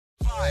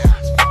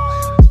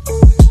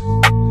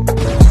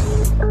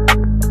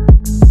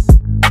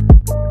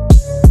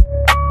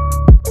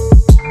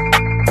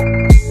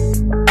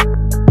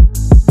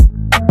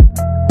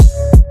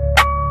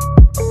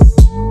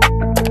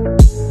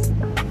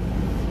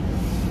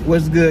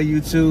What's good,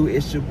 YouTube?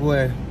 It's your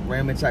boy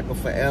Raymond Taco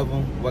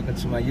Forever. Welcome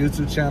to my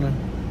YouTube channel.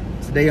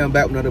 Today I'm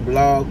back with another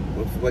vlog.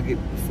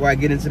 Before I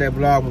get into that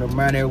vlog, I want to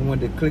remind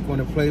everyone to click on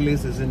the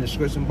playlist that's in the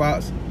description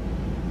box.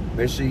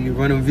 Make sure you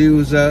run them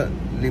views up,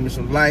 leave me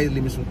some likes,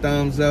 leave me some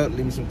thumbs up,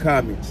 leave me some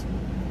comments.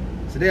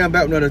 Today I'm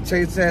back with another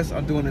taste test.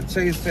 I'm doing a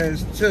taste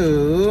test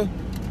too.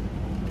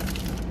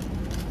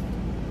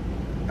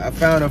 I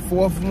found a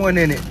fourth one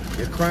in it,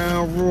 the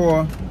Crown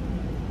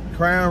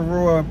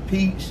Royal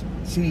Peach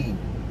Tea.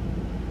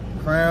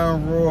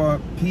 Crown Royal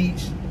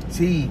Peach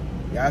Tea.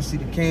 Y'all see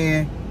the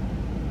can?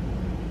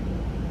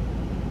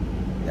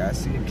 Y'all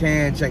see the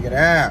can? Check it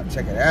out.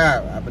 Check it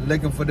out. I've been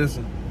looking for this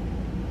one.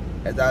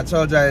 As I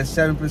told y'all, it's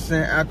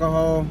 7%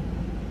 alcohol.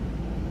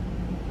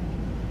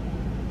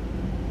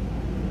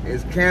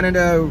 It's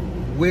Canada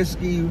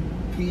whiskey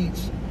peach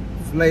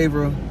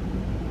flavor,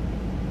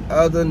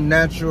 other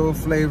natural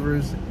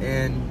flavors,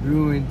 and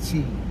brewing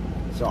tea.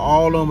 So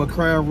all of them are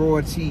Crown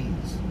Royal teas.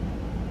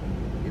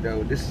 You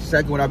know, this is the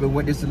second one I've been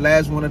with. This is the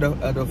last one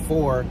of the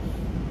four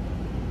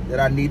that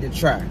I need to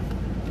try.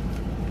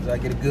 So I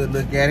get a good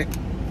look at it.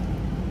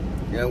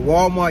 And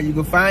Walmart, you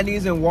can find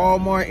these in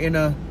Walmart in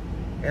a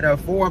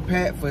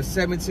 4-pack for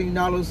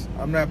 $17.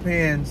 I'm not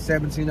paying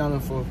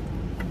 $17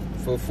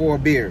 for 4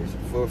 beers,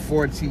 for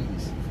 4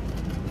 teas.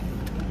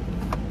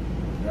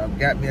 I've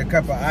got me a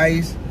cup of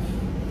ice.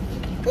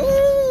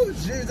 Ooh,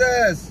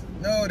 Jesus!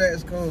 No, that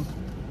is cold.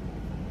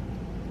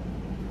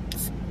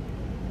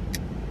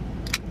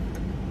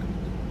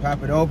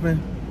 Pop it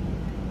open.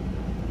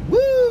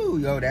 Woo!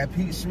 Yo, that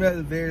peach smell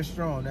is very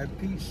strong. That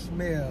peach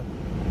smell.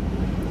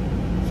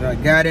 So I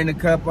got in the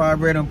cup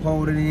already and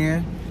poured it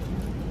in.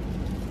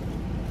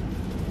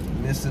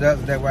 Mix it up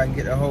so that way I can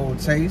get the whole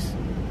taste.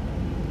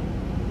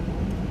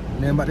 And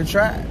then I'm about to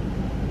try it.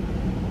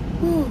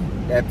 Woo.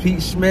 That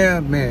peach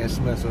smell, man, it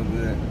smells so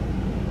good.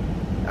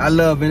 I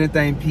love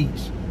anything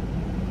peach.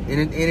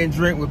 Any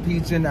drink with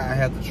peach in it, I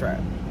have to try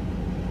it.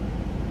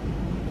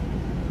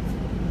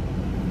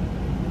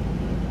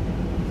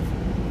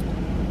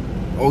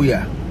 Oh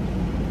yeah,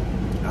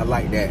 I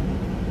like that.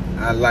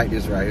 I like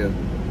this right here.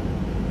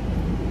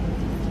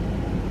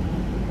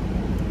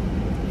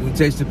 You can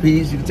taste the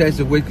peach, you can taste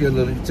the whiskey a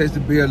little, you can taste the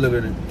beer a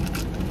little bit.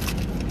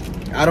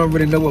 I don't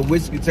really know what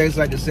whiskey tastes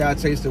like to say I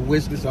taste the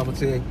whiskey, so I'm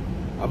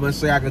gonna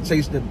say I can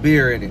taste the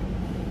beer in it.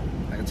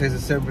 I can taste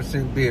the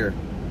 7% beer.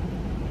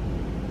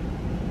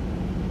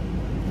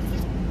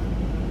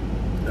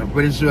 I'm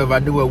pretty sure if I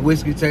knew what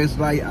whiskey tastes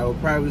like, I would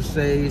probably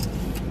say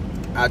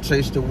I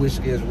taste the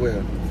whiskey as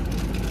well.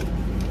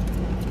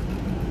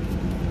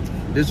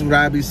 This is what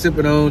I'll be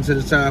sipping on till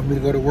the time for me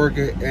to go to work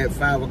at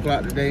 5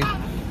 o'clock today.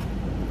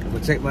 I'm gonna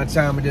take my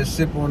time and just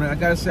sip on it. I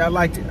gotta say, I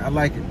like it. I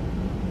like it.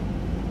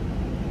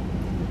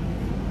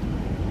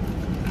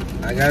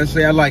 I gotta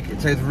say, I like it. It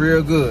tastes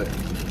real good.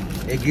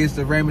 It gets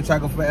the Raymond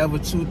Taco Forever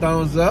 2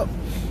 thumbs up.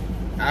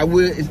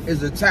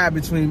 It's a tie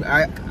between.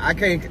 I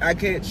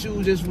can't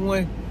choose this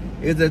one.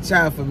 It's a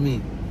tie for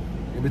me.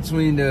 In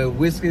between the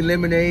whiskey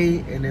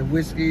lemonade and the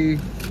whiskey.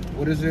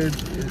 What is it?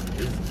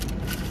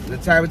 The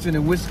tie between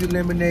the whiskey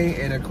lemonade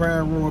and the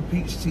Crown Royal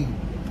peach tea.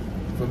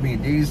 For me,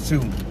 these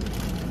two,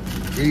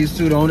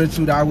 the only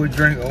two that I would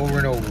drink over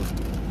and over.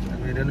 I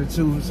mean, they're the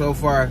two so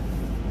far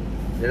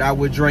that I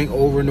would drink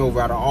over and over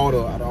out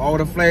of all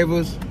the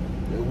flavors.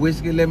 The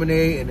whiskey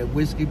lemonade and the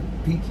whiskey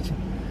peach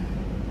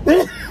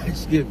tea.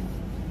 Excuse me.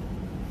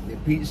 The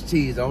peach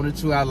tea is the only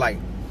two I like.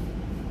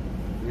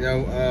 You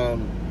know,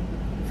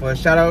 for a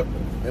shout out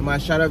in my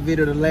shout out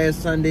video the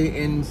last Sunday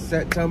in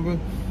September.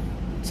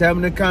 Tell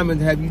me in the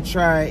comments, have you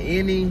tried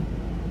any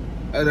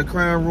of the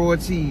Crown Royal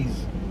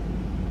teas?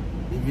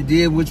 If you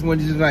did, which one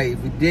did you like?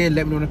 If you did,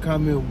 let me know in the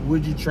comment,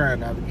 would you try?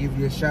 And I will give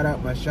you a shout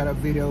out, my shout out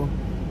video,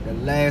 the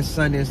last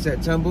Sunday in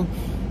September.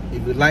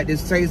 If you like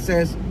this taste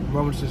test,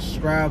 remember to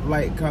subscribe,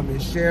 like,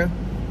 comment, share.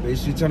 Make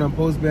sure you turn on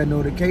post bell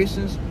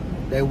notifications.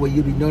 That way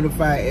you'll be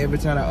notified every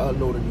time I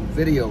upload a new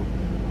video.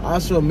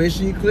 Also, make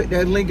sure you click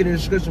that link in the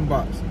description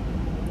box.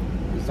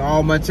 It's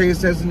all my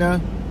taste tests now.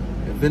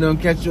 If it don't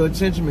catch your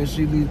attention, make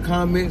sure you leave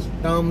comments,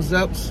 thumbs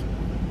ups,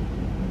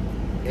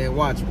 and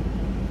watch me.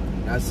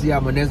 I'll see y'all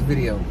in my next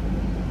video.